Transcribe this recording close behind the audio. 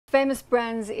Famous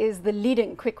Brands is the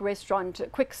leading quick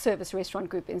service restaurant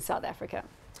group in South Africa.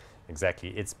 Exactly.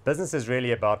 Its business is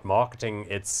really about marketing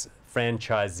its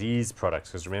franchisees' products,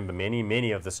 because remember,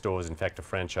 many of the stores, in fact, are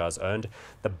franchise owned.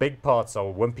 The big parts are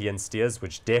Wimpy and Steers,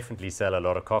 which definitely sell a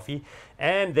lot of coffee,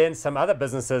 and then some other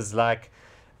businesses like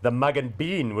the Mugg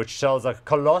Bean, which sells a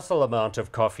colossal amount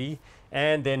of coffee,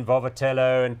 and then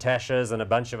Vovatello and Tasha's and a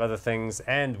bunch of other things,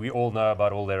 and we all know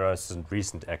about all their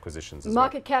recent acquisitions as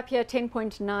Market cap here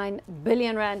 10.9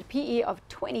 billion rand, PE of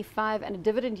 25, and a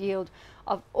dividend yield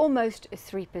of almost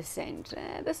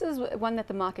 3%. This is one that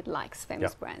the market likes,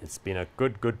 Famous Brands. It's been a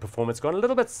good performance. Gone a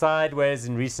little bit sideways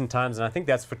in recent times, and I think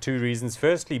that's for two reasons.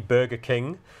 Firstly, Burger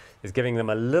King is giving them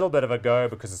a little bit of a go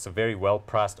because it's a very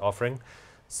well-priced offering.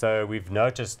 So we've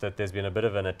noticed that there's been a bit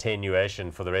of an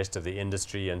attenuation for the rest of the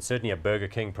industry, and certainly a Burger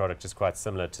King product is quite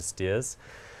similar to Steers.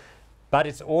 But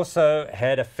it's also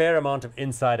had a fair amount of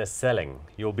insider selling.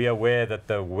 You'll be aware that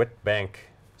the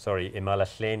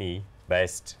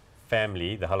Imalahleni-based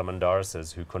family, the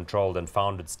Halamandarises, who controlled and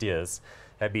founded Steers,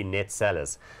 have been net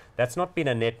sellers. That's not been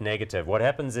a net negative. What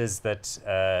happens is that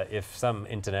if some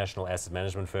international asset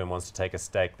management firm wants to take a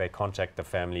stake, they contact the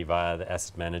family via the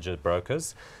asset manager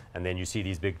brokers, and then you see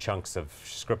these big chunks of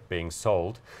scrip being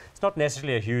sold. It's not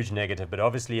necessarily a huge negative, but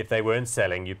obviously if they weren't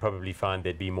selling, you'd probably find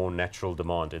there'd be more natural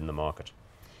demand in the market.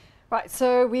 Right,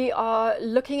 so we are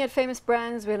looking at Famous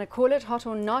Brands. We're going to call it hot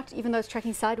or not, even though it's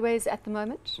tracking sideways at the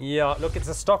moment. Yeah, look, it's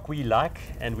a stock we like,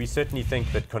 and we certainly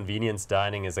think that convenience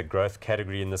dining is a growth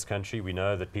category in this country. We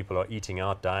know that people are eating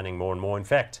out, dining more and more. In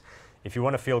fact, if you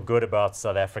want to feel good about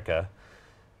South Africa,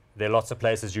 there are lots of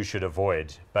places you should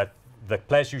avoid, but the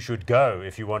place you should go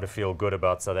if you want to feel good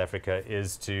about South Africa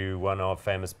is to one of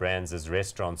Famous Brands'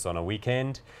 restaurants on a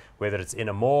weekend, whether it's in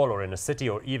a mall or in a city,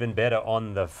 or even better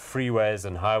on the freeways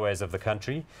and highways of the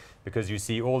country, because you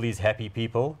see all these happy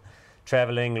people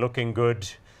traveling, looking good,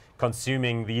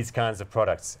 consuming these kinds of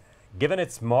products. Given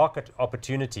its market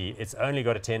opportunity, it's only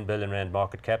got a 10 billion rand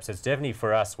market cap, so it's definitely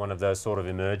for us one of those sort of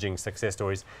emerging success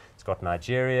stories. It's got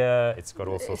Nigeria, it's got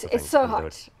all sorts of things. It's so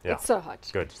hot. Yeah. It's so hot.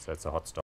 Good, so it's a hot stock.